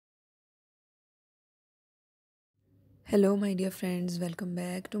Hello, my dear friends, welcome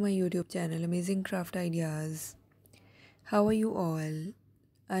back to my YouTube channel Amazing Craft Ideas. How are you all?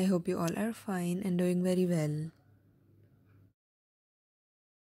 I hope you all are fine and doing very well.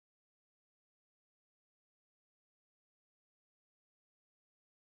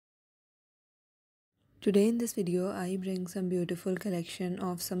 Today in this video, I bring some beautiful collection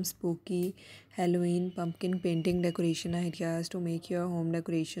of some spooky Halloween pumpkin painting decoration ideas to make your home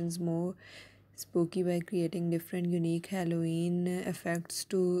decorations more spooky by creating different unique Halloween effects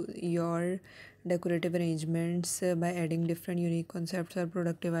to your decorative arrangements by adding different unique concepts or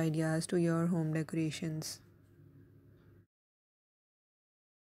productive ideas to your home decorations.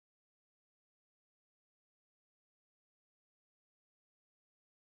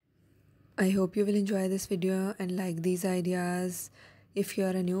 I hope you will enjoy this video and like these ideas. If you are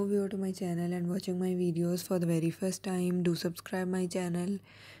a new viewer to my channel and watching my videos for the very first time, do subscribe my channel,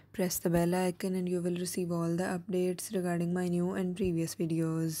 press the bell icon and you will receive all the updates regarding my new and previous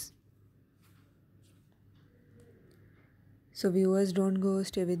videos. So viewers, don't go,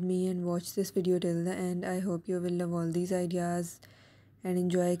 stay with me and watch this video till the end. I hope you will love all these ideas and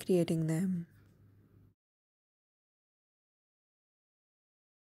enjoy creating them.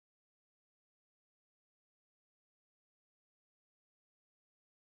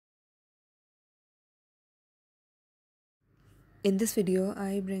 In this video,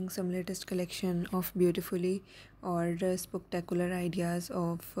 I bring some latest collection of beautifully or spectacular ideas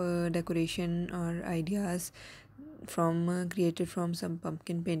of decoration or ideas from created from some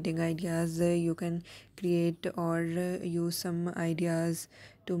pumpkin painting ideas. You can create or use some ideas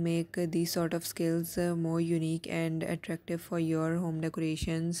to make these sort of skills more unique and attractive for your home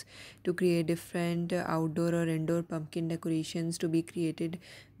decorations, to create different outdoor or indoor pumpkin decorations to be created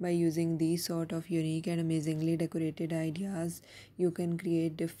by using these sort of unique and amazingly decorated ideas. You can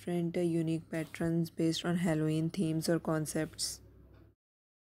create different unique patterns based on Halloween themes or concepts.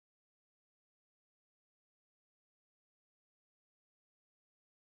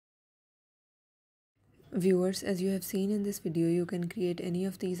 Viewers, as you have seen in this video, you can create any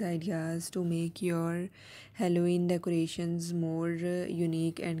of these ideas to make your Halloween decorations more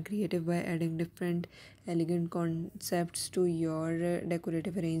unique and creative by adding different elegant concepts to your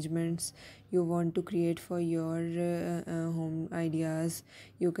decorative arrangements you want to create for your home ideas.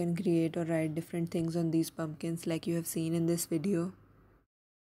 You can create or write different things on these pumpkins like you have seen in this video.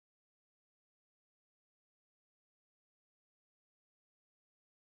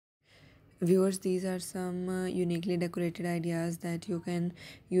 Viewers, these are some uniquely decorated ideas that you can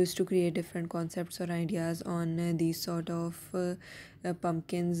use to create different concepts or ideas on these sort of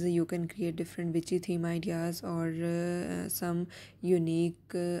pumpkins. You can create different witchy theme ideas or some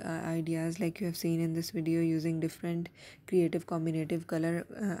unique ideas like you have seen in this video, using different creative combinative color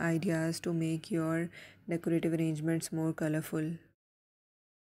ideas to make your decorative arrangements more colorful.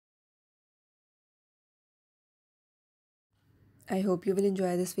 I hope you will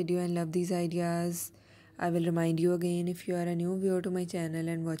enjoy this video and love these ideas. I will remind you again, if you are a new viewer to my channel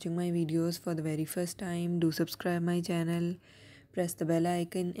and watching my videos for the very first time, do subscribe my channel, press the bell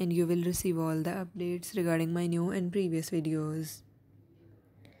icon and you will receive all the updates regarding my new and previous videos.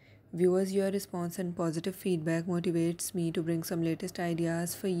 Viewers, your response and positive feedback motivates me to bring some latest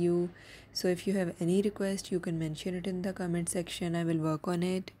ideas for you. So if you have any request, you can mention it in the comment section. I will work on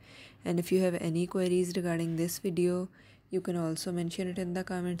it. And if you have any queries regarding this video, you can also mention it in the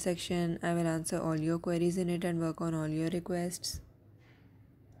comment section. I will answer all your queries in it and work on all your requests.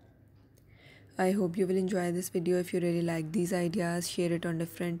 I hope you will enjoy this video. If you really like these ideas, share it on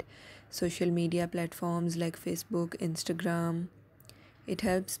different social media platforms like Facebook, Instagram. It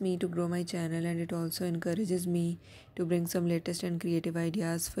helps me to grow my channel and it also encourages me to bring some latest and creative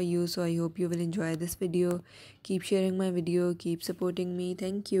ideas for you. So I hope you will enjoy this video. Keep sharing my video, keep supporting me.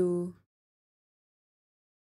 Thank you.